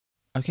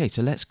Okay,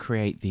 so let's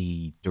create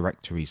the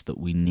directories that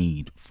we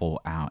need for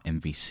our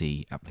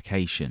MVC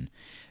application.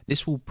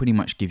 This will pretty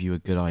much give you a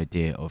good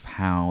idea of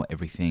how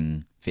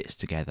everything fits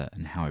together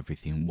and how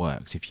everything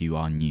works if you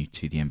are new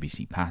to the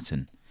MVC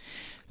pattern.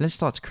 Let's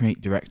start to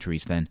create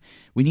directories then.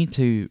 We need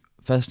to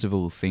first of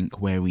all think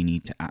where we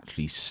need to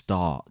actually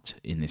start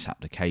in this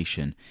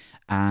application,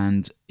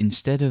 and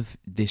instead of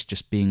this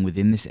just being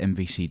within this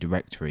MVC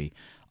directory,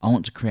 I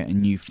want to create a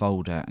new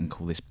folder and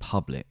call this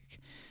public.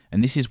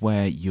 And this is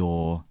where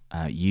your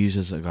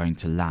users are going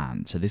to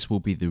land. So this will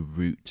be the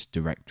root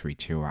directory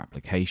to your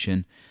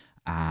application,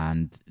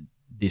 and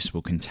this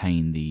will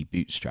contain the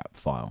bootstrap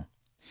file.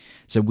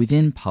 So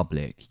within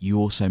public, you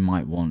also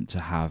might want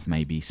to have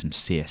maybe some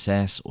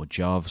CSS or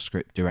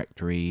JavaScript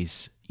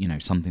directories,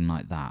 something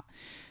like that.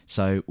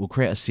 So we'll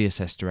create a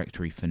CSS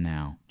directory for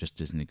now,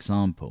 just as an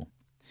example.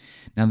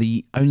 Now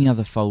the only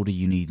other folder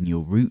you need in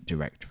your root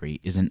directory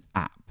is an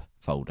app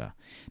folder.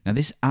 Now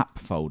this app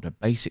folder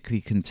basically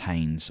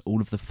contains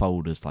all of the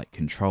folders like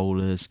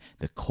controllers,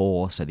 the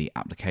core, so the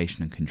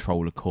application and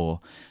controller core,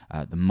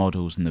 the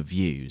models and the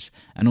views,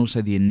 and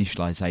also the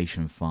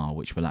initialization file,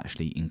 which will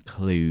actually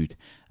include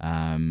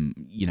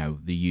the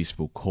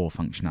useful core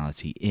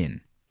functionality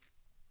in.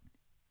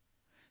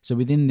 So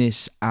within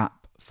this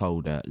app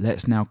folder,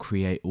 let's now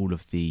create all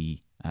of the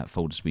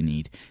folders we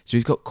need. So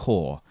we've got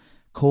core.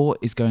 Core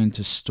is going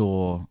to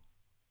store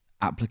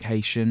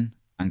application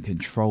and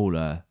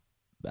controller,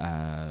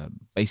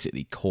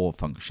 basically core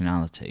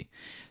functionality.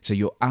 So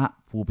your app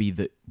will be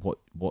what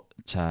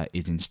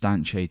is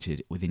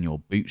instantiated within your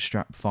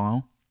bootstrap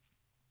file,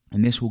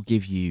 and this will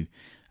give you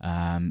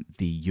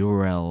the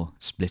URL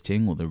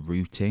splitting or the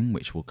routing,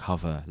 which we'll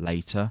cover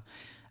later.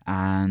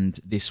 And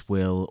this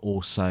will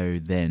also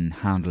then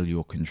handle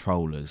your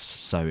controllers,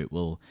 so it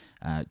will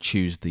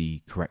choose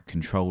the correct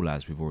controller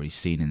as we've already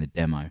seen in the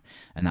demo,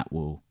 and that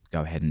will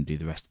go ahead and do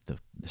the rest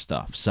of the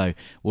stuff. So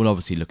we'll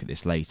obviously look at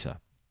this later.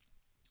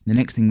 The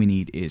next thing we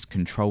need is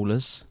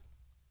controllers.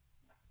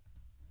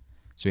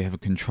 So we have a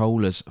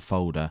controllers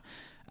folder,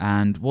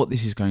 and what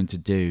this is going to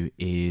do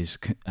is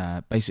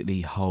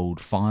basically hold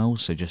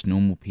files, so just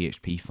normal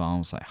PHP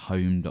files like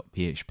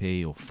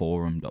home.php or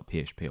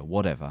forum.php or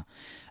whatever,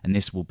 and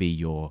this will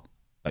be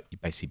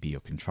basically be your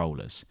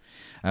controllers.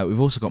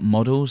 We've also got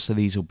models, so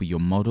these will be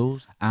your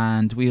models,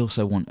 and we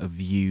also want a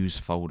views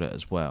folder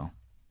as well.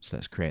 So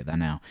let's create that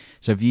now.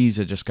 So views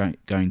are just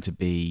going to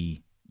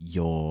be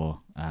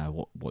your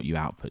what you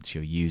output to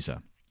your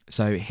user.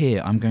 So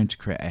here I'm going to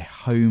create a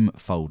home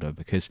folder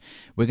because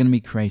we're going to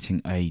be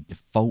creating a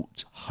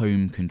default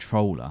home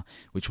controller,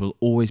 which will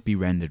always be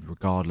rendered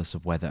regardless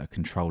of whether a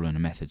controller and a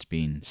method's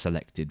been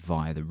selected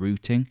via the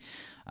routing.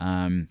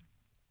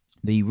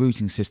 The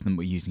routing system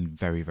we're using is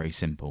very, very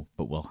simple,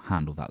 but we'll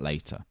handle that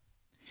later.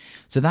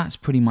 So that's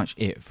pretty much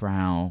it for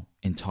our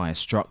entire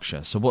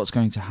structure. So what's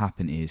going to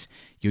happen is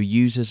your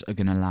users are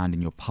going to land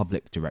in your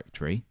public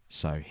directory,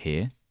 so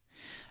here.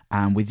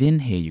 And within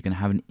here, you're going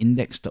to have an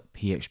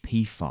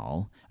index.php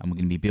file, and we're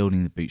going to be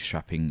building the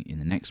bootstrapping in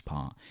the next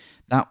part.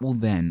 That will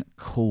then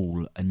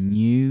call a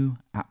new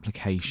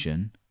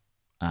application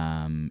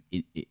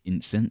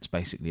instance,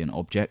 basically an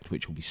object,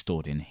 which will be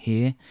stored in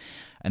here.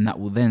 And that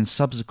will then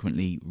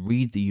subsequently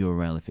read the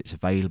URL if it's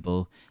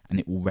available, and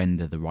it will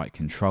render the right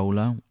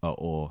controller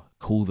or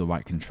call the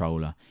right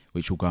controller,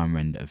 which will go and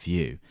render a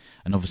view.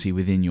 And obviously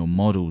within your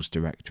models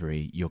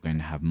directory, you're going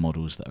to have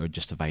models that are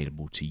just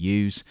available to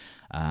use,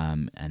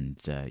 and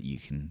you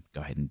can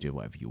go ahead and do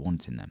whatever you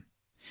want in them.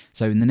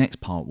 So in the next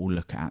part, we'll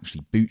look at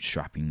actually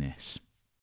bootstrapping this.